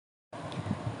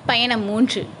பயணம்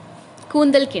 3.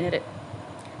 கூந்தல் கிணறு.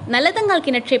 நல்லதங்கால்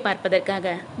கிணற்றை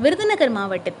பார்ப்பதற்காக விருதுநகர்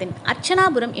மாவட்டத்தின்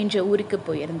அர்ச்சனாபுரம் என்ற ஊருக்கு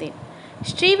போயிருந்தேன்.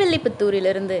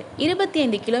 ஸ்ரீவில்லிபுத்தூரிலிருந்து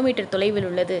 25 கிலோமீட்டர் தொலைவில்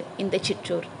உள்ளது இந்த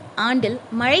சிற்றூர். ஆண்டில்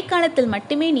மழைக்காலத்தில்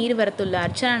மட்டுமே நீர்வரத்துள்ள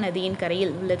அர்ச்சனா நதியின்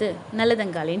கரையில் உள்ளது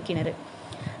நல்லதங்காலின் கிணறு.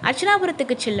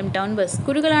 அர்ச்சனாபுரத்துக்கு செல்லும் டவுன் பஸ்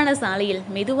குறுகலான சாலையில்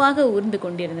மெதுவாக ஊர்ந்து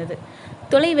கொண்டிருந்தது.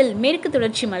 தொலைவில் மேற்கு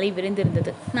தொடர்ச்சி மலை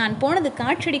விரிந்திருந்தது. நான் போனது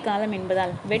காற்றடி காலம்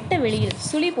என்பதால் வெட்ட வெளியில்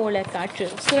சுழி போல காற்று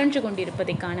சுழன்று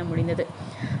கொண்டிருப்பதை காண முடிந்தது.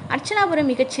 அர்ச்சனாபுரம்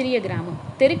மிகச்சிறிய கிராமம்.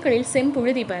 தெருக்களில்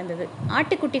செம்புழுதி பறந்தது.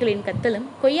 ஆட்டுக்குட்டிகளின் கத்தலும்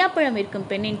கொய்யாப்பழம் விற்கும்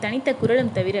பெண்ணின் தனித்த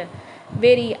குரலும் தவிர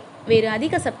வேறு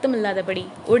அதிக சப்தமில்லாதபடி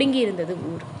ஒடுங்கியிருந்தது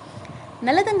ஊர்.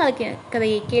 நல்லதங்கால்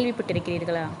கதையை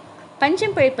கேள்விப்பட்டிருக்கிறீர்களா?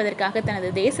 பஞ்சம் பிழைப்பதற்காக தனது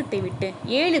தேசத்தை விட்டு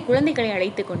 7 குழந்தைகளை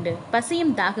அழைத்து கொண்டு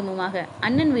பசியும் தாகமுமாக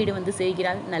அண்ணன் வீடு வந்து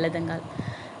சேர்கிறாள் நல்லதங்கால்.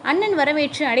 அண்ணன்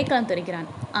வரவேற்று அடைக்கலம் தருகிறான்.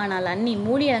 ஆனால் அண்ணி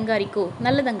மூலி அலங்காரிக்கோ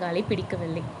நல்லதங்காலை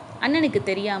பிடிக்கவில்லை. அண்ணனுக்கு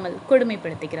தெரியாமல்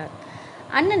கொடுமைப்படுத்துகிறார்.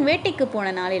 அண்ணன் வேட்டைக்கு போன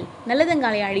நாளில்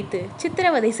நல்லதங்காலை அழைத்து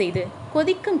சித்திரவதை செய்து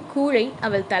கொதிக்கும் கூழை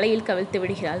அவள் தலையில் கவிழ்த்து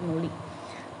விடுகிறாள் மூலி.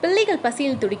 பிள்ளைகள்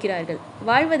பசியில் துடிக்கிறார்கள்.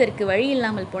 வாழ்வதற்கு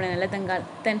வழியில்லாமல் போன நல்லதங்கால்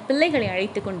தன் பிள்ளைகளை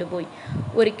அழைத்து கொண்டு போய்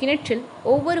ஒரு கிணற்றில்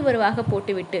ஒவ்வொருவருவாக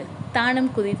போட்டுவிட்டு தானும்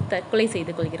குதித்து தற்கொலை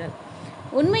செய்து கொள்கிறாள்.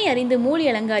 உண்மை அறிந்து மூலி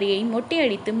அலங்காரியை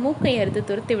மொட்டையடித்து மூக்கை அறுத்து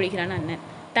துரத்து விடுகிறான் அண்ணன்.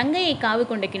 தங்கையை காவு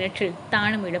கொண்ட கிணற்றில்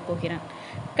தானும் இழப்போகிறான்.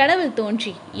 கடவுள்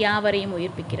தோன்றி யாவரையும்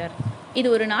உயிர்ப்பிக்கிறார். இது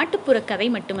ஒரு நாட்டுப்புற கதை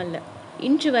மட்டுமல்ல,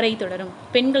 இன்று வரை தொடரும்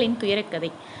பெண்களின்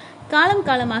துயரக்கதை. காலம்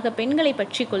காலமாக பெண்களை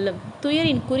பற்றி கொள்ளும்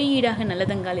துயரின் குறியீடாக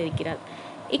நல்லதங்கால் இருக்கிறாள்.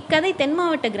 இக்கதை தென்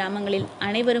மாவட்ட கிராமங்களில்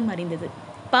அனைவரும் அறிந்தது.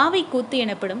 பாவை கூத்து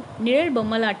எனப்படும் நிழல்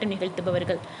பொம்மலாட்டம்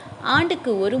நிகழ்த்துபவர்கள்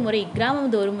ஆண்டுக்கு ஒரு முறை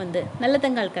கிராமந்தோறும் வந்து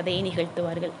நல்லதங்கால் கதையை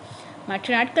நிகழ்த்துவார்கள்.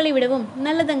 மற்ற நாட்களை விடவும்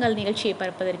நல்லதங்கால் நிகழ்ச்சியை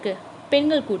பார்ப்பதற்கு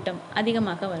பெண்கள் கூட்டம்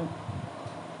அதிகமாக வரும்.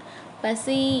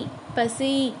 பசி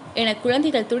பசி என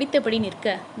குழந்தைகள் துடித்தபடி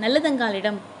நிற்க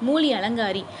நல்லதங்காலிடம் மூலி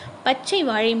அலங்காரி பச்சை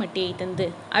வாழை மட்டையை தந்து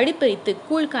அடுப்பெரித்து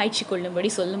கூழ் காய்ச்சி கொள்ளும்படி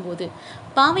சொல்லும்போது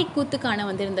பாவை கூத்து காண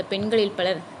வந்திருந்த பெண்களில்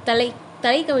பலர்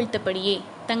தலை கவிழ்த்தபடியே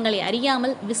தங்களை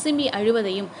அறியாமல் விசும்பி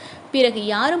அழுவதையும் பிறகு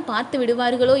யாரும் பார்த்து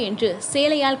விடுவார்களோ என்று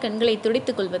சேலையால் கண்களை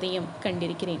துடைத்துக் கொள்வதையும்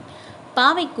கண்டிருக்கிறேன்.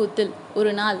 பாவைக்கூத்தில்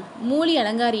ஒரு நாள் மூலி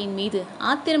அலங்காரியின் மீது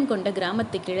ஆத்திரம் கொண்ட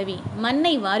கிராமத்து கிழவி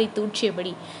மண்ணை வாரி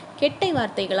தூற்றியபடி கெட்டை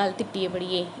வார்த்தைகளால்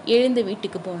திட்டியபடியே எழுந்து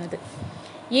வீட்டுக்கு போனது.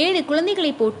 7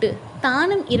 குழந்தைகளை போட்டு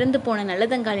தானும் இறந்து போன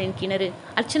நல்லதங்காலின் கிணறு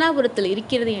அர்ச்சனாபுரத்தில்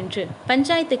இருக்கிறது என்று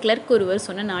பஞ்சாயத்து கிளர்க் ஒருவர்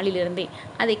சொன்ன நாளிலிருந்தே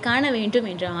அதை காண வேண்டும்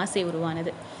என்ற ஆசை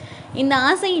உருவானது. இந்த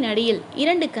ஆசையின் அடியில்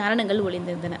 2 காரணங்கள்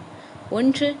ஒளிந்திருந்தன.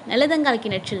 ஒன்று, நல்லதங்கால்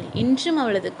கிணற்றில் இன்றும்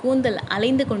அவளது கூந்தல்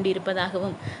அலைந்து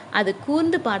கொண்டிருப்பதாகவும் அது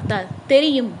கூர்ந்து பார்த்தால்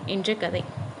தெரியும் என்ற கதை.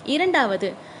 2வது,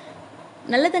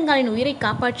 நல்லதங்காலின் உயிரை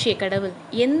காப்பாற்றிய கடவுள்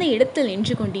எந்த இடத்தில்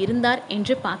நின்று கொண்டு இருந்தார்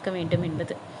என்று பார்க்க வேண்டும்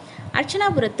என்பது.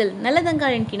 அர்ச்சனாபுரத்தில்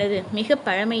நல்லதங்காலின் கிணறு மிக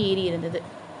பழமை ஏறி இருந்தது.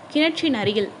 கிணற்றின்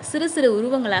அருகில் சிறு சிறு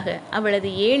உருவங்களாக அவளது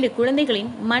 7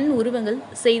 குழந்தைகளின் மண் உருவங்கள்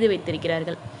செய்து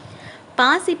வைத்திருக்கிறார்கள்.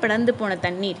 பாசி படர்ந்து போன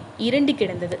தண்ணீர் இருண்டு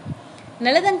கிடந்தது.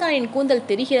 நல்லதங்காலின் கூந்தல்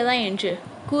தெரிகிறதா என்று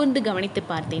கூர்ந்து கவனித்து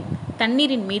பார்த்தேன்.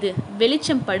 தண்ணீரின் மீது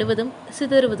வெளிச்சம் படுவதும்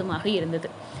சிதறுவதுமாக இருந்தது.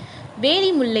 வேலி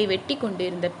முல்லை வெட்டி கொண்டு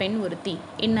இருந்த பெண் ஒருத்தி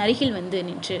என் அருகில் வந்து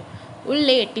நின்று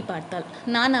உள்ளே எட்டி பார்த்தாள்.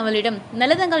 நான் அவளிடம்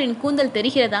நல்லதங்காலின் கூந்தல்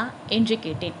தெரிகிறதா என்று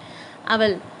கேட்டேன்.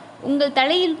 அவள், உங்கள்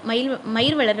தலையில்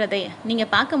மயிர் வளர்றதை நீங்க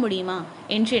பார்க்க முடியுமா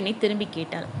என்று என்னை திரும்பி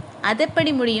கேட்டாள்.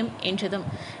 அதெப்படி முடியும் என்றதும்,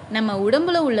 நம்ம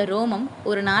உடம்புல உள்ள ரோமம்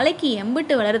ஒரு நாளைக்கு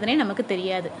எம்பிட்டு வளருதுனே நமக்கு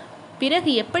தெரியாது,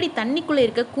 பிறகு எப்படி தண்ணிக்குள்ளே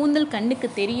இருக்க கூந்தல் கண்ணுக்கு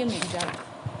தெரியும் என்றாள்.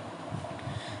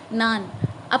 நான்,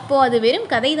 அப்போ அது வெறும்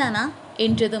கதைதானா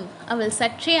என்றதும் அவள்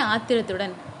சற்றே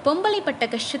ஆத்திரத்துடன், பொம்பளைப்பட்ட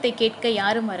கஷ்டத்தை கேட்க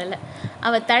யாரும் வரல,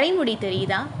 அவ தலைமுடி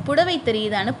தெரியுதா புடவை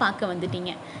தெரியுதான்னு பார்க்க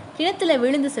வந்துட்டீங்க. கிணத்துல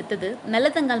விழுந்து செத்தது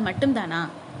நல்லதங்கால் மட்டும்தானா?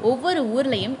 ஒவ்வொரு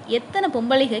ஊர்லையும் எத்தனை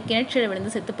பொம்பளைக கிணற்றில்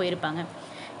விழுந்து செத்து போயிருப்பாங்க.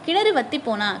 கிணறு வத்தி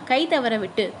போனா கை தவற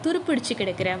விட்டு துருப்பிடிச்சு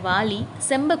கிடக்கிற வாளி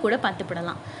செம்ப கூட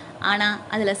பார்த்துப்படலாம். ஆனால்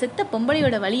அதில் செத்த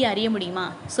பொம்பளையோட வலியை அறிய முடியுமா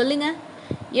சொல்லுங்க?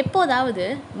 எப்போதாவது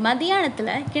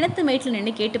மதியானத்தில் கிணத்து மேட்டில்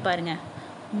நின்று கேட்டு பாருங்க,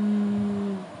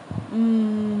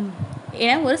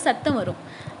 என ஒரு சத்தம் வரும்.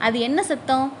 அது என்ன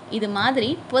சத்தம்? இது மாதிரி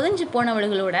புதஞ்சு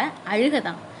போனவர்களோட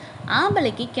அழுகதான்.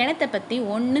 ஆம்பளைக்கு கிணத்தை பற்றி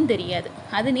ஒன்றும் தெரியாது,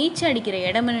 அது நீச்சல் அடிக்கிற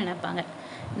இடம்னு நினைப்பாங்க.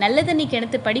 நல்ல தண்ணி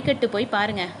கிணத்து படிக்கட்டு போய்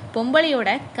பாருங்க, பொம்பளையோட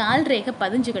கால் ரேகை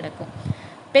பதிஞ்சு கிடக்கும்.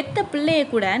 பெத்த பிள்ளைய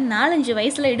கூட 4-5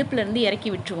 வயசுல இடுப்புல இருந்து இறக்கி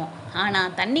விட்டுருவோம்.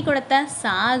 ஆனால் தண்ணி குடத்தை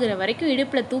சாகுற வரைக்கும்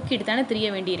இடுப்பில் தூக்கிட்டு தானே தெரிய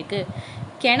வேண்டியிருக்கு.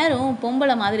 கிணறும்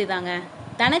பொம்பளை மாதிரி தாங்க,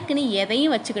 தனக்குன்னு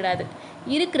எதையும் வச்சுக்கிடாது,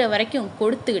 இருக்கிற வரைக்கும்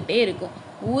கொடுத்துக்கிட்டே இருக்கும்.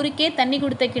 ஊருக்கே தண்ணி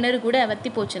கொடுத்த கிணறு கூட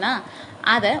வத்தி போச்சுன்னா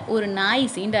அதை ஒரு நாய்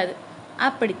சீண்டாது.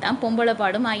 அப்படித்தான் பொம்பளை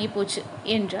பாடும் ஆகி போச்சு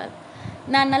என்றாள்.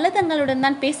 நான் நல்லதங்களுடன்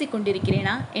தான் பேசிக்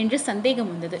கொண்டிருக்கிறேனா என்று சந்தேகம்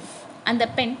வந்தது. அந்த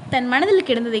பெண் தன் மனதில்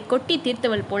கிடந்ததை கொட்டி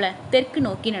தீர்த்தவள் போல தெற்கு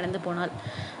நோக்கி நடந்து போனாள்.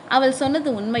 அவள் சொன்னது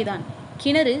உண்மைதான்.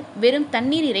 கிணறு வெறும்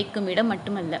தண்ணீர் இறைக்கும் இடம்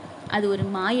மட்டுமல்ல, அது ஒரு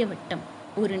மாயவட்டம்,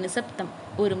 ஒரு நிசப்தம்,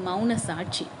 ஒரு மௌன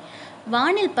சாட்சி.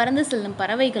 வானில் பறந்து செல்லும்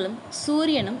பறவைகளும்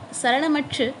சூரியனும்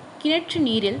சலனமற்று கிணற்று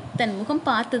நீரில் தன் முகம்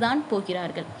பார்த்துதான்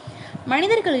போகிறார்கள்.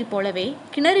 மனிதர்களைப் போலவே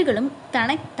கிணறுகளும்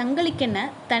தங்களுக்கென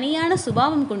தனியான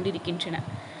சுபாவம் கொண்டிருக்கின்றன.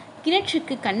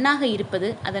 கிணற்றுக்கு கண்ணாக இருப்பது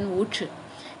அதன் ஊற்று.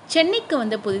 சென்னைக்கு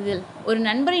வந்த புதிதில் ஒரு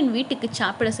நண்பரின் வீட்டுக்கு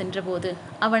சாப்பிட சென்றபோது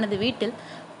அவனது வீட்டில்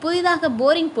புதிதாக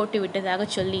போரிங் போட்டுவிட்டதாக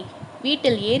சொல்லி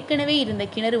வீட்டில் ஏற்கனவே இருந்த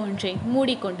கிணறு ஒன்றை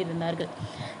மூடிக்கொண்டிருந்தார்கள்.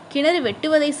 கிணறு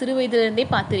வெட்டுவதை சிறு வயதிலிருந்தே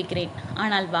பார்த்திருக்கிறேன்.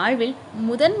 ஆனால் வாழ்வில்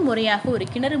முதன் முறையாக ஒரு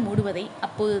கிணறு மூடுவதை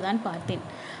அப்போதுதான் பார்த்தேன்.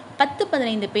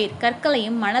 10-15 பேர்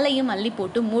கற்களையும் மணலையும் அள்ளி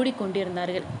போட்டு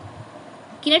மூடிக்கொண்டிருந்தார்கள்.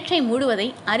 கிணற்றை மூடுவதை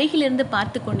அருகிலிருந்து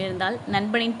பார்த்து கொண்டிருந்தால்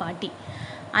நண்பனின் பாட்டி.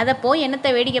 அதை போய் என்னத்தை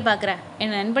வேடிக்கை பார்க்குற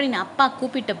என் நண்பனின் அப்பா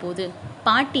கூப்பிட்ட போது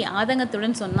பாட்டி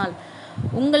ஆதங்கத்துடன் சொன்னால்,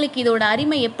 உங்களுக்கு இதோட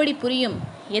அருமை எப்படி புரியும்?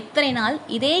 எத்தனை நாள்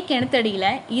இதே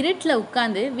கிணத்தடியில் இருட்டில்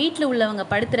உட்காந்து வீட்டில் உள்ளவங்க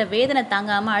படுத்துகிற வேதனை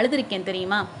தாங்காமல் அழுதுருக்கேன்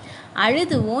தெரியுமா?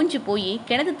 அழுது ஓஞ்சு போய்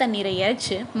கிணத்து தண்ணீரை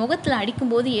இறைச்சி முகத்தில்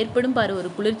அடிக்கும்போது ஏற்படும் பாரு ஒரு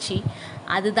குளிர்ச்சி,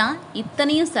 அதுதான்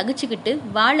இத்தனையும் சகிச்சுக்கிட்டு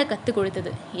வாழ கற்றுக்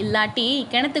கொடுத்தது. இல்லாட்டி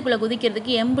கிணத்துக்குள்ளே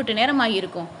குதிக்கிறதுக்கு எம்புட்டு நேரமாகி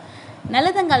இருக்கும்.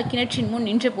 நல்லதங்கால் கிணற்றின் முன்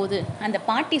நின்றபோது அந்த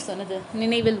பாட்டி சொன்னது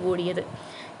நினைவில் ஓடியது.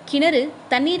 கிணறு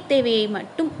தண்ணீர் தேவையை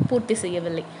மட்டும் பூர்த்தி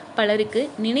செய்யவில்லை, பலருக்கு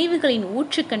நினைவுகளின்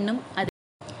ஊற்றுக்கண்ணும் அது.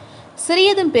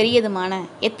 சிறியதும் பெரியதுமான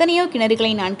எத்தனையோ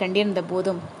கிணறுகளை நான் கண்டிருந்த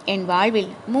போதும் என்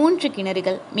வாழ்வில் 3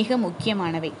 கிணறுகள் மிக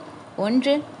முக்கியமானவை.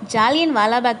 ஒன்று, ஜாலியன்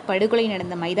வாலாபாக் படுகொலை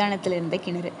நடந்த மைதானத்தில் இருந்த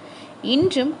கிணறு.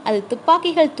 இன்றும் அது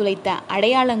துப்பாக்கிகள் துளைத்த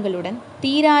அடையாளங்களுடன்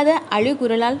தீராத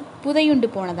அழுகுரலால் புதையுண்டு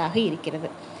போனதாக இருக்கிறது.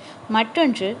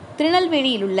 மற்றொன்று,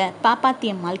 திருநெல்வேலியில் உள்ள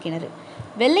பாப்பாத்தியம்மாள் கிணறு.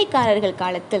 வெள்ளைக்காரர்கள்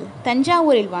காலத்தில்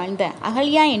தஞ்சாவூரில் வாழ்ந்த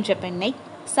அகல்யா என்ற பெண்ணை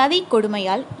சதி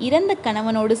கொடுமையால் இறந்த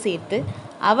கணவனோடு சேர்த்து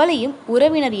அவளையும்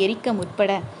உறவினர் எரிக்க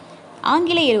முற்பட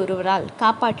ஆங்கிலேயர் ஒருவரால்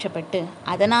காப்பாற்றப்பட்டு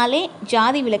அதனாலே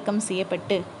ஜாதி விலக்கம்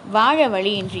செய்யப்பட்டு வாழ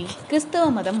வழியின்றி கிறிஸ்தவ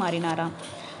மதம் மாறினாராம்.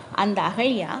 அந்த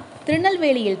அகல்யா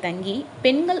திருநெல்வேலியில் தங்கி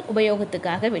பெண்கள்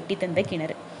உபயோகத்துக்காக வெட்டி தந்த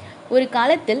கிணறு ஒரு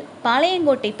காலத்தில்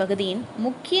பாளையங்கோட்டை பகுதியின்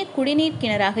முக்கிய குடிநீர்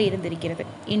கிணறாக இருந்திருக்கிறது.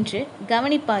 இன்று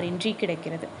கவனிப்பாரின்றி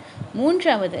கிடக்கிறது.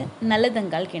 3வது,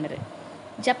 நல்லதங்கால் கிணறு.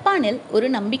 ஜப்பானில் ஒரு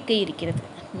நம்பிக்கை இருக்கிறது.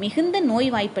 மிகுந்த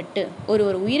நோய்வாய்ப்பட்டு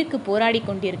ஒருவர் உயிருக்கு போராடி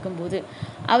கொண்டிருக்கும் போது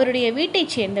அவருடைய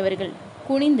வீட்டைச் சேர்ந்தவர்கள்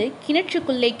குனிந்து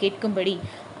கிணற்றுக்குள்ளே கேட்கும்படி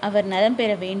அவர் நலம்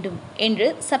பெற வேண்டும் என்று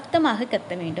சப்தமாக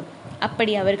கத்த வேண்டும்.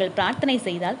 அப்படி அவர்கள் பிரார்த்தனை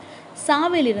செய்தால்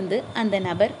சாவிலிருந்து அந்த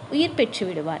நபர் உயிர் பெற்று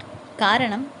விடுவார்.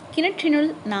 காரணம், கிணற்றினுள்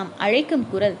நாம் அழைக்கும்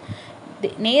குரல்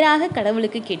நேராக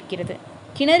கடவுளுக்கு கேட்கிறது.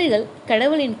 கிணறுகள்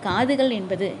கடவுளின் காதுகள்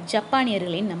என்பது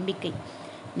ஜப்பானியர்களின் நம்பிக்கை.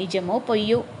 நிஜமோ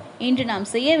பொய்யோ, இன்று நாம்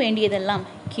செய்ய வேண்டியதெல்லாம்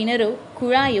கிணறோ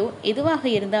குழாயோ எதுவாக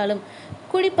இருந்தாலும்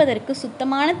குடிப்பதற்கு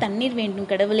சுத்தமான தண்ணீர் வேண்டும்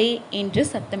கடவுளே என்று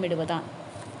சத்தமிடுவதான்.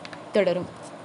 தொடரும்.